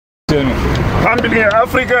Pumping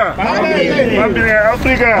Africa, pumping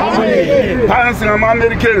Africa, passing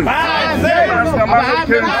Americans,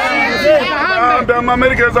 Americans,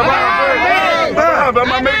 Americans,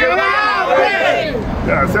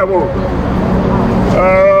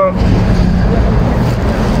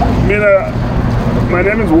 my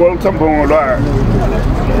name is Walter Bongolwa.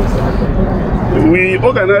 We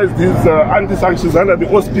organized these anti-sanctions under the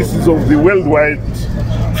auspices of the Worldwide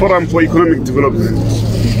Forum for Economic Development.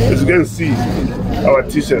 As you can see, our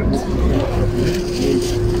t-shirt.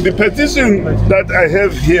 The petition that I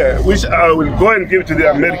have here, which I will go and give to the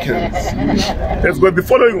Americans, has got the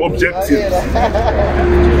following objectives.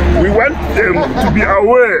 We want them to be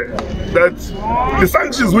aware that the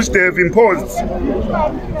sanctions which they have imposed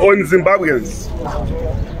on Zimbabweans,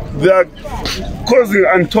 they are causing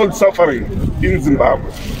untold suffering in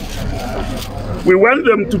Zimbabwe. We want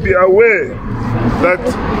them to be aware that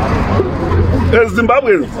as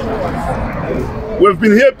Zimbabweans, we've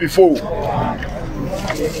been here before.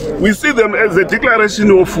 We see them as a declaration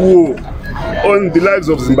of war on the lives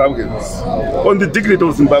of Zimbabweans, on the dignity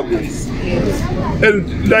of Zimbabweans.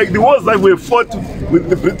 And like the wars that we fought with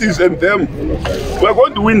the British and them, we're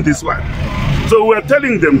going to win this one. So we're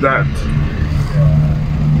telling them that.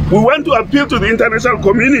 We want to appeal to the international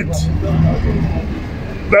community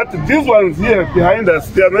that these ones here behind us,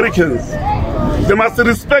 the Americans, they must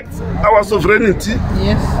respect our sovereignty,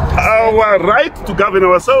 our right to govern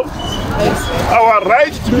ourselves, our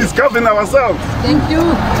right to misgovern ourselves. Thank you.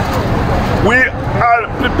 We are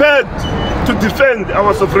prepared to defend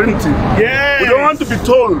our sovereignty. We don't want to be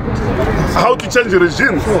told how to change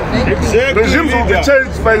regimes. Regimes will be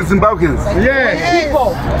changed by Zimbabweans.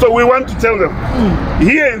 So we want to tell them,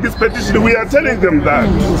 here in this petition, we are telling them that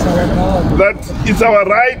it's our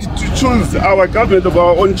right to choose our government of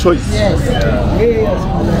our own choice.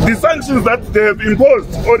 The sanctions that they have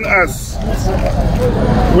imposed on us,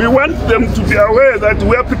 we want them to be aware that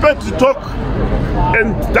we are prepared to talk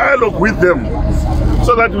and dialogue with them,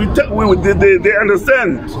 so that they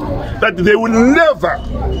understand that they will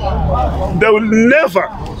never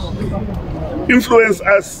influence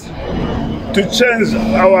us to change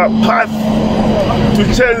our path, to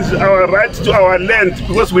change our right to our land,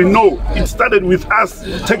 because we know it started with us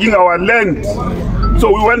taking our land. So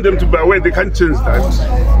we want them to be aware they can't change that.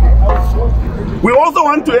 We also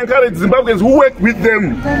want to encourage Zimbabweans who work with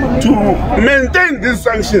them to maintain these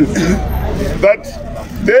sanctions, that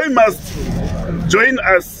they must join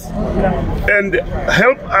us and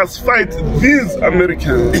help us fight these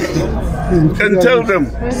Americans and tell them,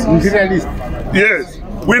 yes,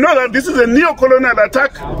 we know that this is a neo-colonial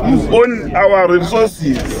attack on our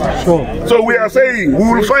resources. So we are saying we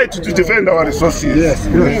will fight to defend our resources.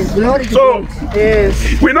 So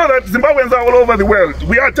we know that Zimbabweans are all over the world.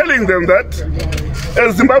 We are telling them that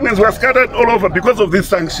as Zimbabweans were scattered all over because of these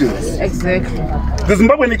sanctions. The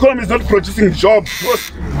Zimbabwean economy is not producing jobs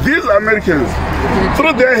because these Americans,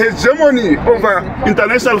 through their hegemony over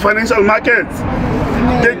international financial markets,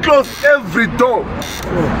 they close every door.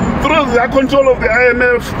 Through their control of the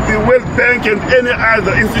IMF, the World Bank, and any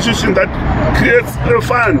other institution that creates a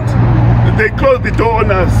fund, they close the door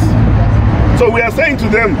on us. So we are saying to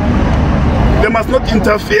them, they must not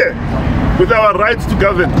interfere with our rights to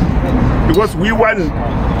govern, because we won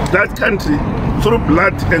that country through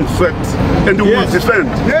blood and sweat, and we will defend.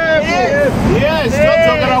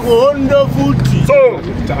 So,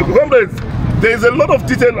 comrades, there is a lot of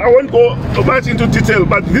detail. I won't go much into detail,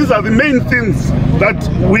 but these are the main things that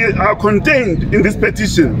we are contained in this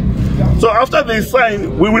petition. So after they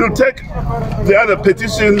sign, we will take the other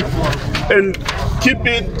petition and keep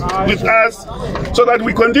it with us so that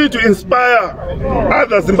we continue to inspire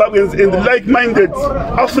other Zimbabweans and like-minded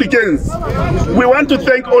Africans. We want to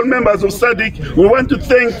thank all members of SADC. We want to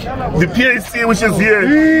thank the PAC, which is here,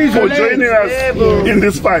 for joining us in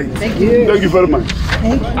this fight. Thank you. Thank you very much.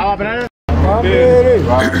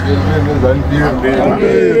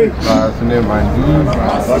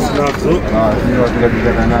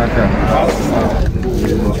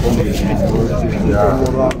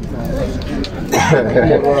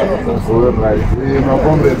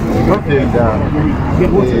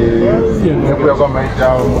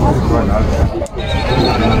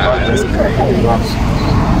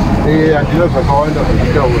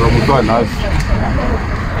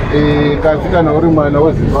 Kasi kana uri mwana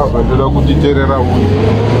weZimbabwe ndoda kutiterera uyu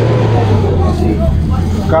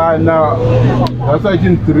kana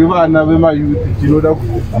vasati tiri vana vemayuthi tinoda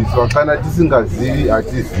kudzidziswa, kana tisingazivi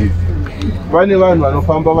hatizivi. Pane vanhu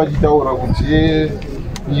vanofamba vachitaura kuti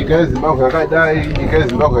nyika yeZimbabwe yakadai, nyika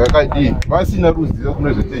yeZimbabwe yakadii, vasina ruzivo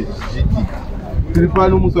kunezvete zvichiitika. tiri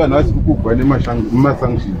pano musi vanhu vasi kugwa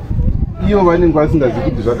nemasanctions iyo vanenge vasingazi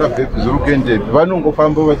kuti zvakabvepi zviri kuendepi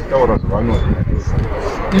vanongofamba vachitaura zvavanoda.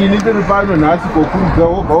 Ini tiri pano nhasi kokurudzira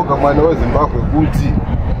woga woga mwana wezimbabwe kuti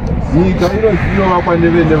nyika inovakwa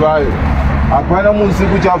nevene vayo. Hapana musi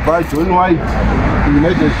kuchabva John White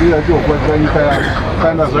United States achiokwatsira nyika yavo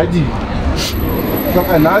kana zvadii.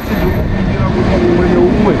 Saka nhasi ndikukumbira kuti umwe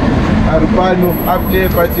neumwe ari pano aplay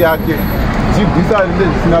pati yake tigwisane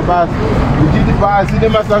nezvisina basa kuchiti pasi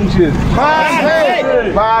nemasanctions,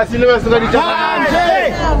 pasi nevasingati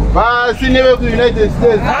pasi nevekuunited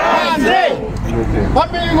States.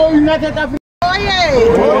 United Africa. Oye!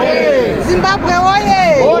 Zimbabwe oye!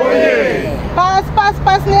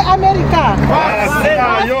 Pass ne America.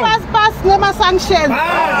 Pass ne ma sanctions.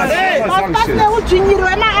 Pass ne ujinyiro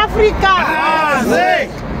ema Africa.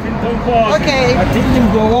 Okay.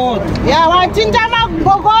 Yeah, watinda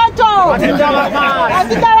magogoto.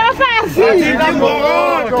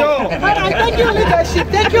 Thank you, leadership.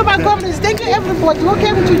 Thank you, my governors. Thank you, everybody who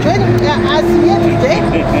came to join us here today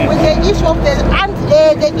with the issue of the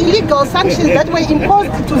illegal sanctions that were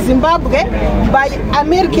imposed to Zimbabwe by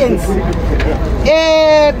Americans.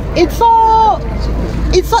 It's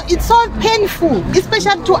so painful,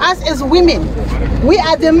 especially to us as women. We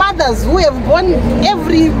are the mothers who have born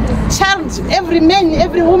every child, every man,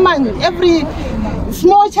 every woman, every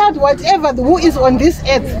small child, whatever, who is on this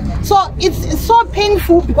earth. So it's so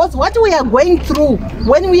painful because what we are going through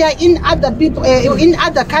when we are in other people, in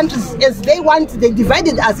other countries, as they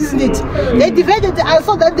divided us, isn't it? They divided us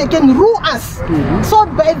so that they can rule us. So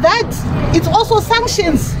by that, it's also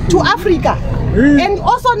sanctions to Africa. And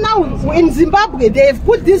also now in Zimbabwe, they have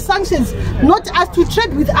put these sanctions not as to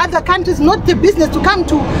trade with other countries, not the business to come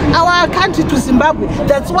to our country, to Zimbabwe.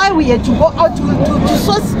 That's why we had to go out to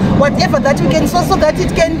source whatever that we can source, so that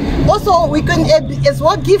it can also, we can as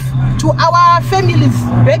well give to our families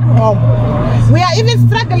back home. We are even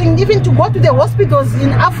struggling even to go to the hospitals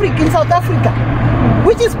in Africa, in South Africa,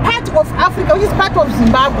 which is part of Africa, which is part of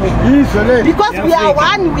Zimbabwe. Because we are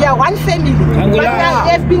one family. But we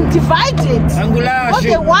have been divided. Because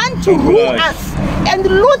they want to rule us and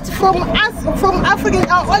loot from us, from African,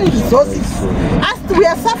 our own resources. As we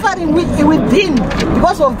are suffering within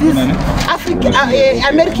because of these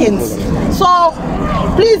Americans. So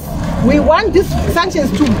please, we want these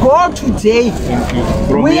sanctions to go today.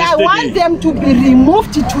 We want them to be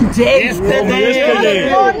removed today. Yesterday.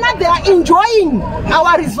 They are enjoying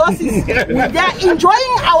our resources. They are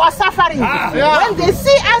enjoying our suffering. When they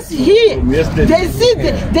see us here,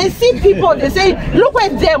 they see people, they say, look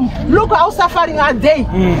at them, look how suffering are they.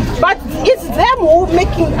 But it's them who are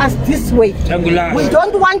making us this way. We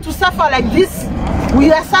don't want to suffer like this. We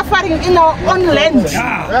are suffering in our own land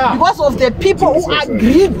because of the people who are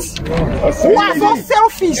greedy, who are so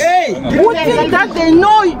selfish, who think that they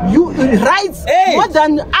know you rights more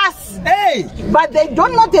than us. But they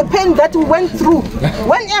don't know the pain that we went through.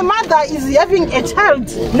 When a mother is having a child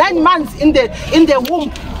 9 months in the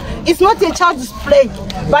womb, it's not a child's play.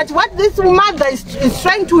 But what this mother is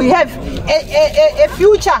trying to have a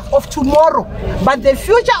future of tomorrow. But the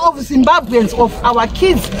future of Zimbabweans, of our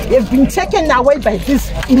kids, have been taken away by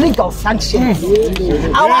these illegal sanctions.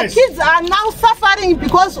 Our kids are now suffering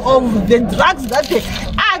because of the drugs that they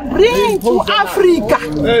are bringing to Africa.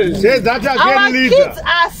 Our kids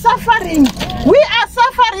are suffering. We are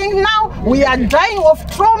suffering now. We are dying of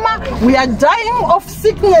trauma. We are dying of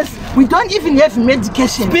sickness. We don't even have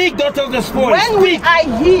medication. Speak, Dr. of the Sport. When we are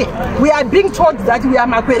here, we are being told that we are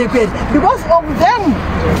Makwere-kwere because of them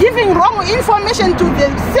giving wrong information to the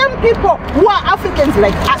same people who are Africans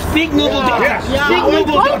like us. Speak, noble doctor. Speak,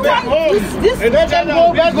 noble doctor. This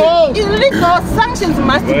illegal sanctions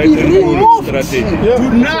must be removed.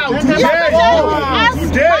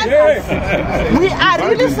 We are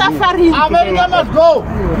really suffering. America must go.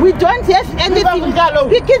 We don't have anything.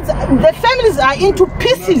 The families are into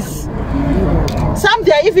pieces. Some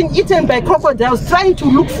they are even eaten by crocodiles, trying to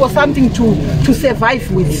look for something to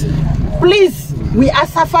survive with. Please, we are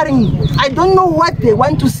suffering. I don't know what they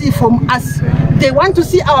want to see from us. They want to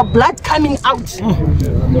see our blood coming out,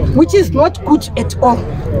 which is not good at all.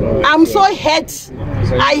 I'm so hurt.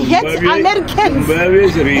 I hate Americans.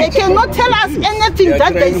 They cannot tell us anything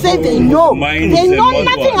that they say they know. They know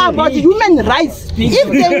nothing about human rights. If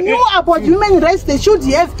they knew about human rights, they should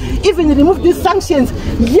have even removed these sanctions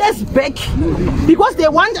years back. Because they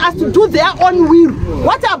want us to do their own will.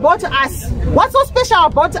 What about us? What's so special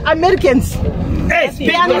about Americans?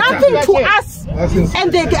 They are nothing to us.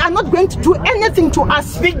 And they are not going to do anything to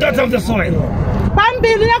us. Speak, Dr. of the Soil.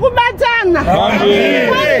 Pambili na kubatana.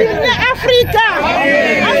 Pambili na Africa.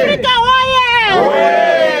 Africa oye.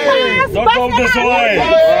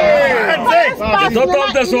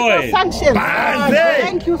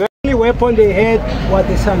 Thank you. The only weapon they had was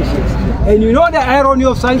the sanctions. And you know the irony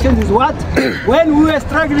of sanctions is what? When we were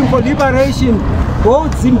struggling for liberation,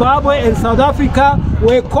 both Zimbabwe and South Africa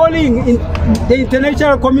were calling in the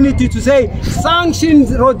international community to say,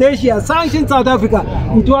 sanctions Rhodesia, sanctions South Africa.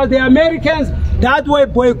 It was the Americans that were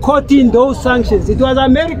boycotting those sanctions. It was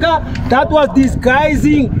America that was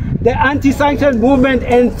disguising the anti-sanction movement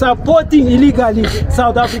and supporting illegally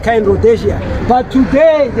South Africa and Rhodesia. But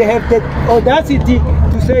today they have the audacity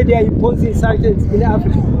to say they are imposing sanctions in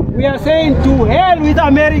Africa. We are saying to hell with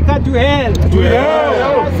America, to hell. To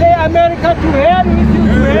hell. I say America, to hell with you,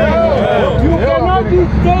 to hell. You cannot be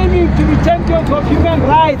claiming to be champions of human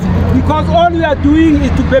rights because all you are doing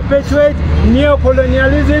is to perpetuate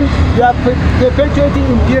neo-colonialism, you are perpetuating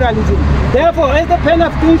imperialism. Therefore, as the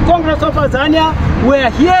Pan-Africanist Congress of Tanzania, we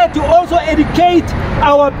are here to also educate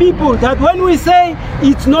our people that when we say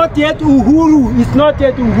it's not yet Uhuru, it's not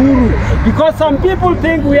yet Uhuru. Because some people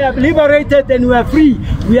think we are liberated and we are free.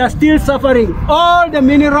 We are still suffering. All the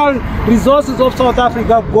mineral resources of South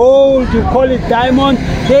Africa, gold, you call it diamond,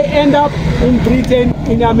 they end up in Britain,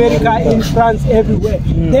 in America, in France, everywhere.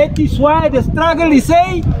 That is why the struggle is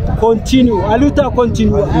say, continue. Aluta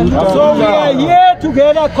continue. So we are here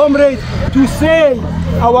together, comrades, to say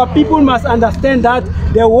our people must understand that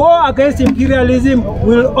the war against imperialism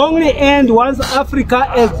will only end once Africa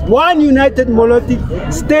as one united monolithic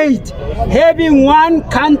state, having one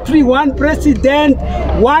country, one president,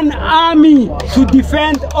 one army to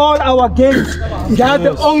defend all our gains. That's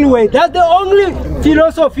the only way. That's the only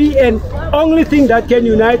philosophy and only thing that can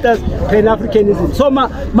unite us, Pan-Africanism. So Ma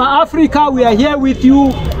Africa, we are here with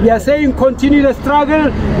you. We are saying continue the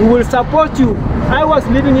struggle. We will support you. I was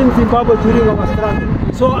living in Zimbabwe during our struggle.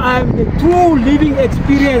 So I'm the true living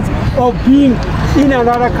experience of being in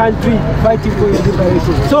another country fighting for your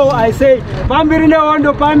liberation. So I say, Pambirile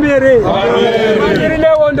Wondo Pambere,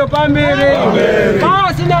 Pambirile Wondo Pambere,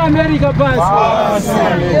 pass in America, pass.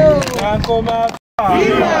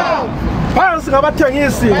 Pass in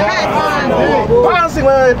Abatangisi, pass in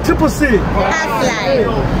Triple C,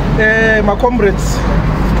 my comrades.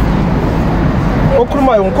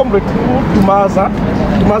 Okruma yon comrade Dumaza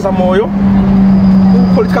Moyo,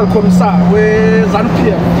 political commissar with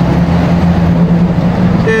ZANU-PF.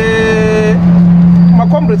 My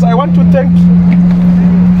comrades, I want to thank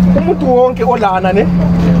umuntu wonke olana ne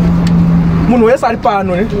munhu wese ari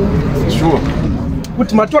pano ne sure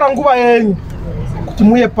kuti matora nguva yenyu kuti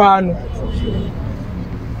muye pano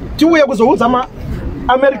tiuye kuzoudza ma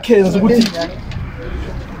Americans kuti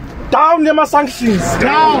down nema sanctions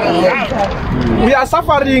down. We are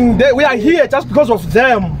suffering, we are here just because of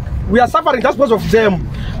them. We are suffering just because of them.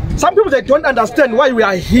 Some people, they don't understand why we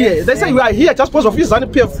are here. They say we are here just because of his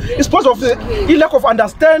ZANU-PF. It's because of the lack of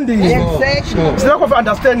understanding. Exactly. It's lack of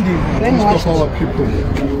understanding. It's our people.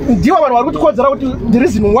 The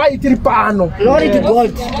reason why it is pano. Glory to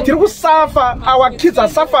God. Our kids are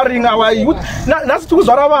suffering. Our youth. Just because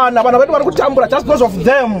of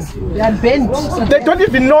them. They don't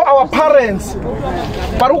even know our parents.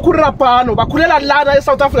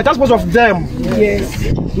 South Africa just because of them.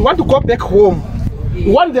 Yes. We want to go back home.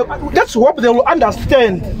 Let's hope they will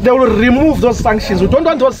understand. They will remove those sanctions. We don't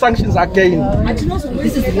want those sanctions again.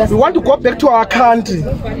 We want to go back to our country.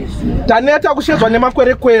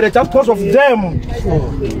 Just because of them.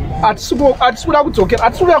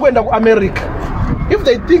 America. If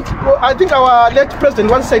they think, I think our late president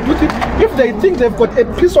once said, if they think they've got a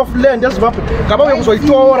piece of land, just because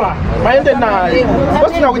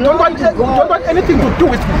now we don't want anything to do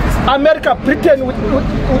with America, Britain, with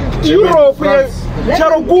Europe,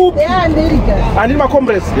 Charogu, and my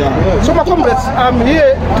comrades. So my comrades, I'm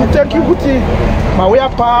here to thank you. You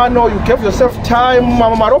gave yourself time.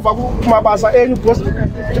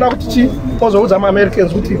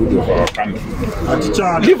 Americans,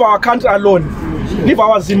 leave our country alone. Leave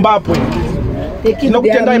our Zimbabwe. They keep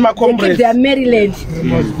their Maryland.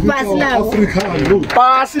 Pass now.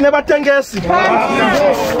 Pass never tengesi.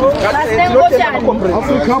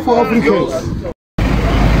 Africa for Africans.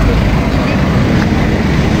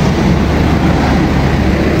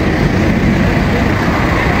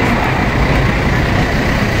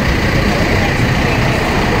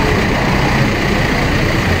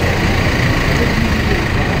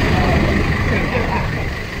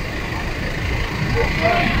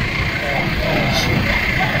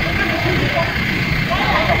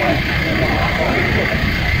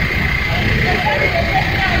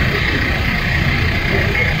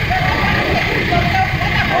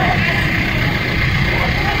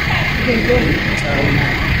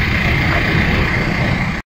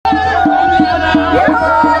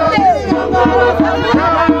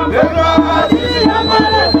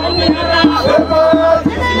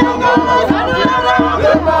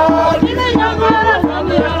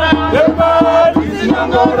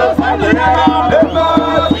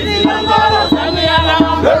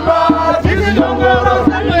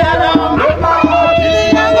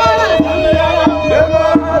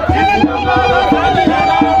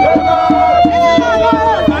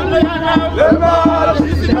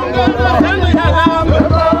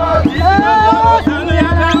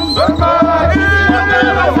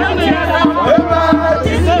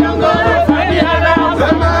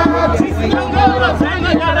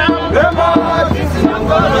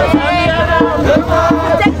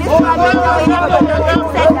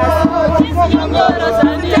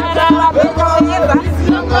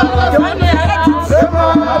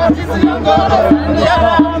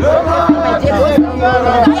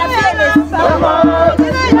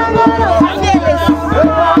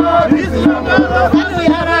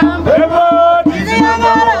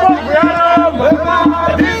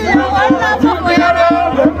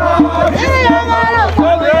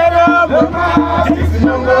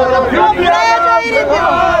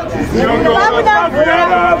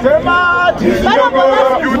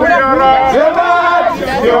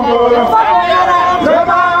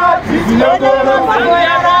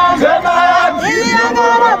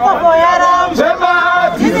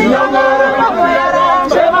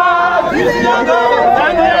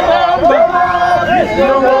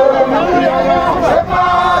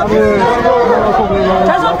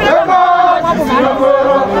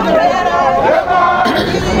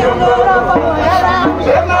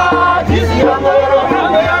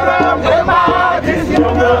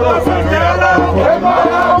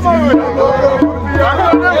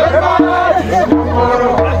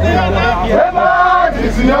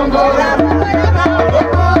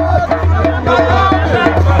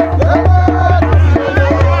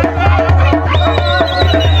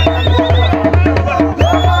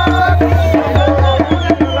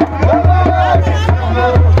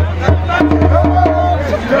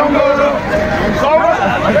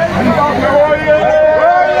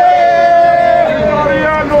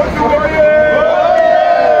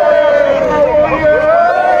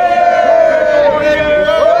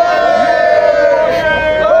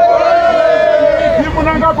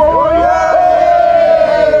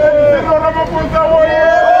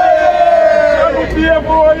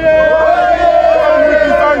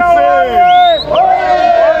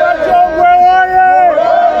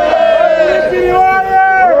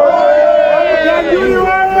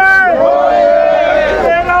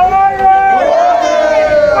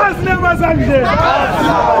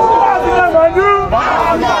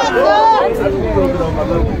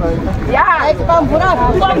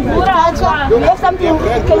 Something,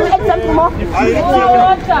 can you add something more?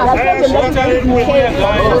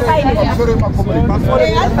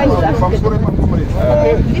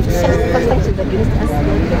 Lift sanctions against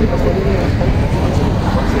us.